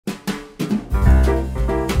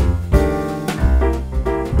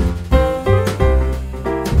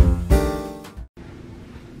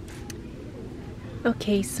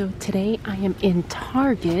Okay, so today I am in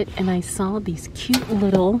Target and I saw these cute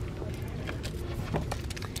little,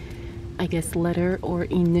 I guess, letter or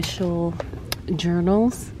initial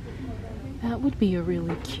journals. That would be a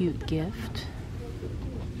really cute gift.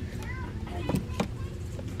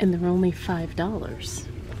 And they're only $5.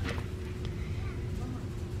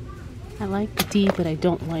 I like the D, but I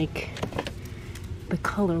don't like the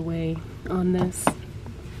colorway on this.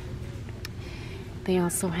 They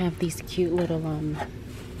also have these cute little,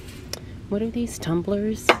 what are these,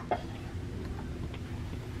 tumblers?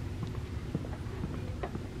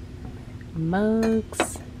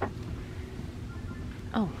 Mugs.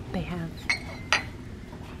 Oh, they have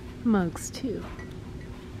mugs too.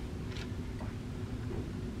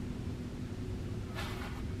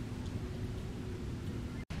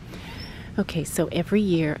 Okay, so every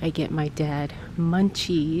year I get my dad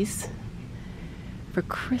munchies for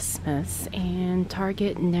Christmas, and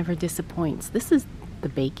Target never disappoints. This is the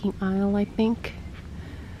baking aisle, I think.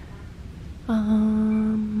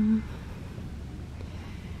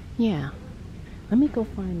 Yeah. Let me go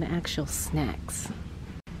find the actual snacks.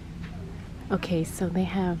 Okay, so they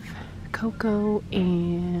have cocoa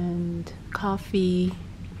and coffee.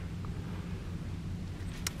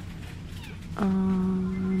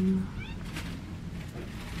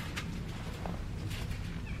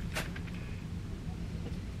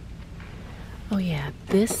 Oh yeah,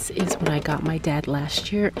 this is what I got my dad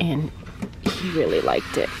last year, and he really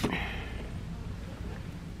liked it.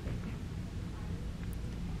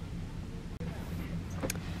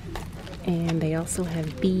 And they also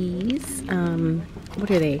have these, what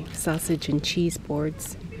are they? Sausage and cheese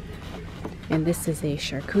boards. And this is a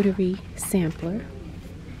charcuterie sampler.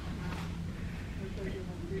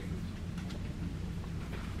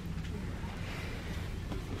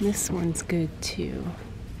 This one's good too.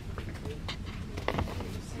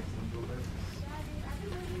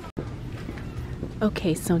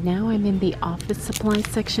 Okay, so now I'm in the office supply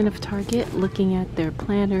section of Target looking at their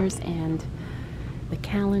planners and the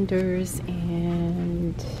calendars,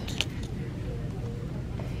 and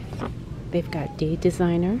they've got Day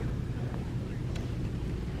Designer.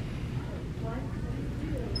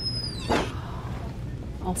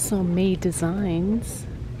 Also May Designs.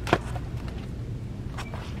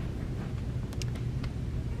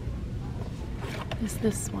 What is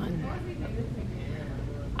this one?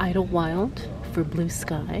 Idlewild for Blue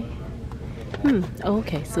Sky. Oh,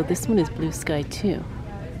 okay, so this one is Blue Sky too.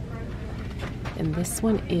 And this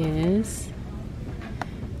one is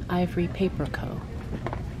Ivory Paper Co.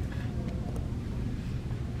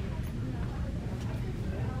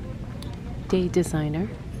 Day Designer.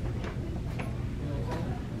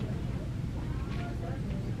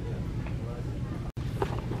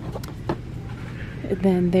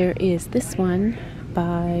 Then there is this one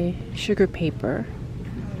by Sugar Paper.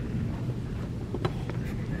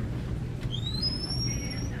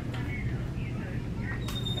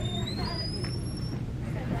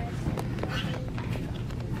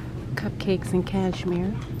 Cupcakes and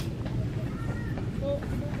Cashmere.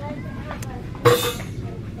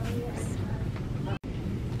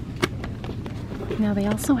 Now they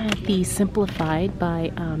also have the Simplified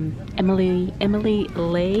by Emily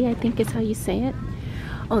Lay, I think is how you say it.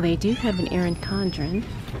 Oh, they do have an Erin Condren.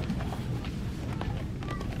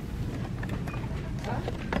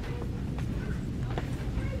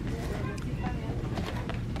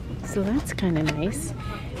 So that's kind of nice.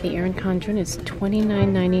 The Erin Condren is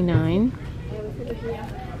 $29.99.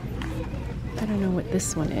 I don't know what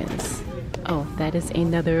this one is. Oh, that is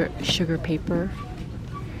another Sugar Paper.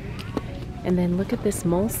 And then look at this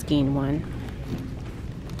Moleskine one.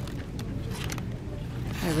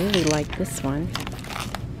 I really like this one.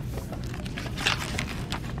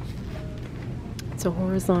 It's a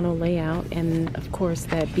horizontal layout, and of course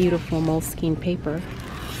that beautiful Moleskine paper.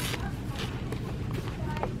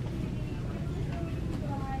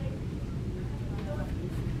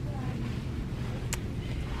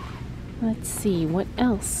 Let's see, what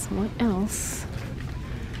else? What else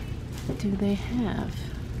do they have?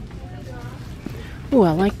 Oh,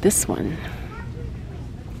 I like this one.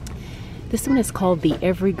 This one is called the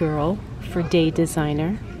Every Girl for Day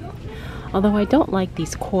Designer. Although I don't like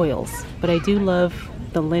these coils, but I do love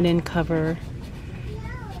the linen cover.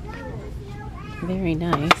 Very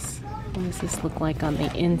nice. What does this look like on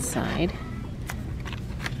the inside?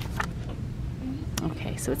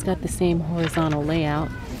 Okay, so it's got the same horizontal layout,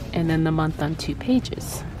 and then the month on 2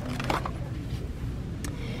 pages.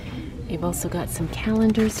 They've also got some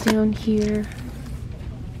calendars down here.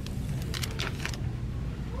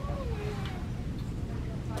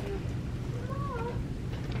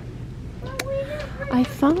 I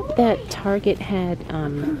thought that Target had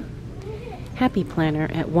Happy Planner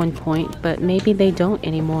at one point, but maybe they don't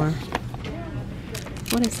anymore.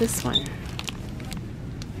 What is this one?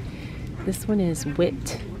 This one is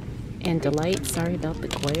Wit and Delight. Sorry about the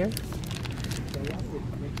glare.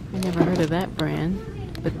 I never heard of that brand,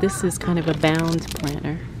 but this is kind of a bound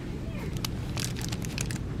planner.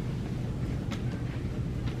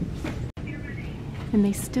 And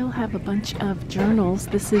they still have a bunch of journals.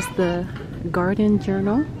 This is the garden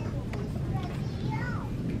journal.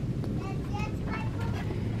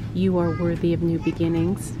 You are worthy of new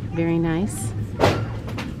beginnings. Very nice.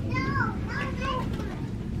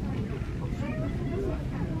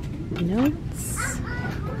 Notes.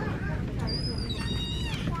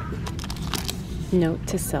 Note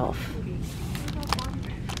to self.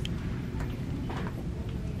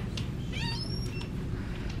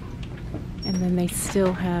 And then they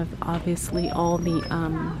still have, obviously, all the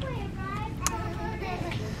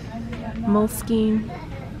Moleskine.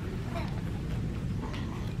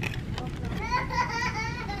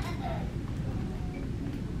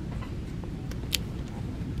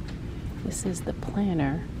 This is the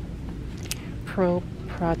planner, Pro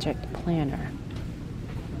Project Planner.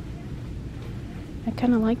 I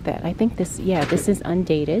kind of like that. I think this, yeah, this is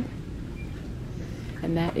undated.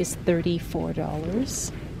 And that is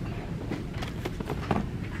 $34.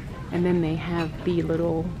 And then they have the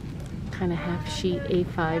little kind of half sheet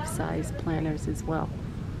A5 size planners as well.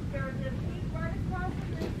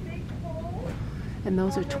 And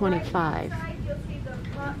those are $25.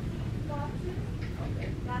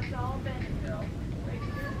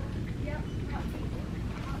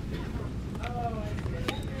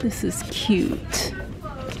 This is cute.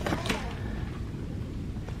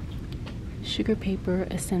 Sugar Paper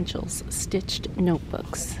Essentials Stitched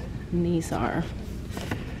Notebooks. And these are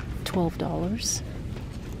 $12.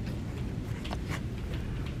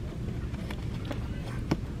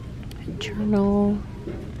 A journal.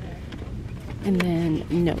 And then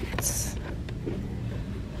notes.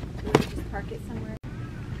 Park it somewhere.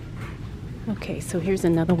 Okay, so here's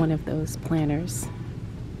another one of those planners.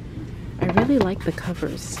 I really like the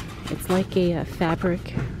covers. It's like a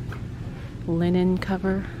fabric linen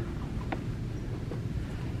cover.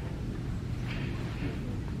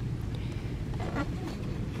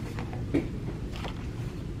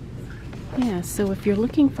 Yeah, so if you're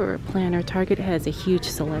looking for a planner, Target has a huge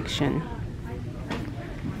selection.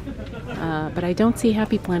 But I don't see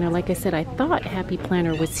Happy Planner. Like I said, I thought Happy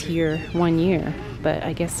Planner was here one year, but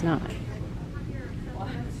I guess not.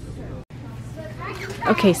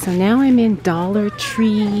 Okay, so now I'm in Dollar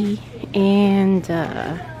Tree and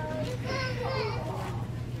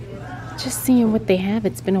just seeing what they have.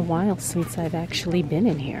 It's been a while since I've actually been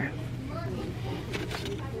in here.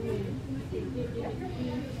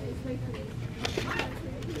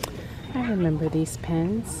 I remember these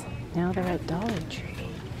pens. Now they're at Dollar Tree.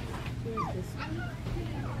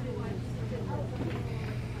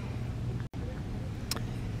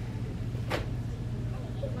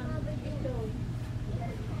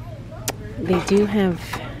 They do have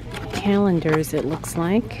calendars, it looks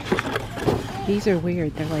like. These are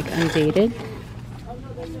weird. They're like undated.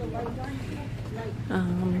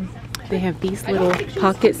 They have these little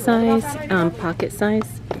pocket size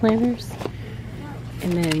planners.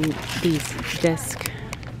 And then these desk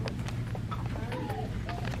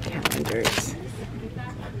calendars.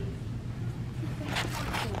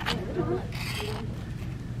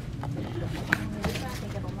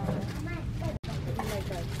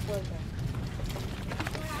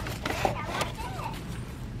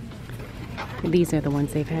 These are the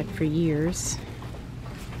ones they've had for years.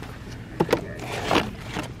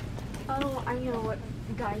 Oh, I know what,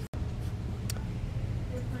 guys.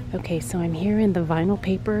 Okay, so I'm here in the vinyl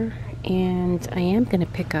paper, and I am going to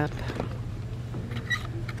pick up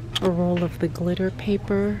a roll of the glitter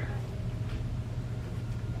paper.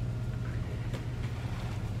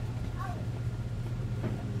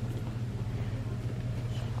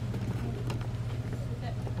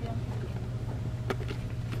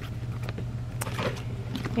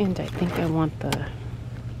 And I think I want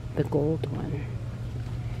the gold one.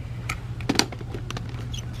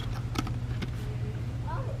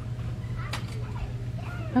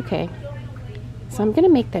 Okay, so I'm gonna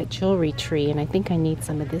make that jewelry tree, and I think I need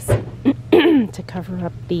some of this to cover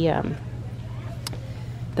up the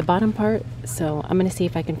bottom part. So I'm gonna see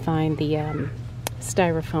if I can find the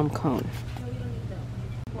styrofoam cone.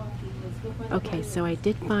 Okay, so I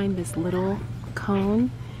did find this little cone,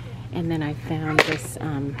 and then I found this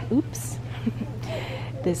oops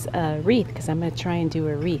this wreath, because I'm gonna try and do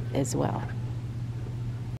a wreath as well.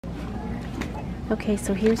 Okay,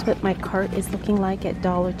 so here's what my cart is looking like at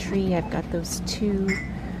Dollar Tree. I've got those two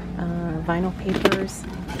vinyl papers.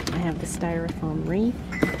 I have the styrofoam wreath.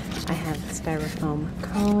 I have the styrofoam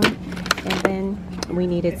cone. And then we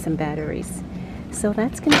needed some batteries. So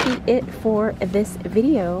that's going to be it for this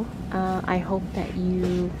video. I hope that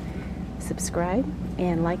you subscribe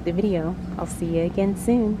and like the video. I'll see you again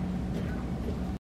soon.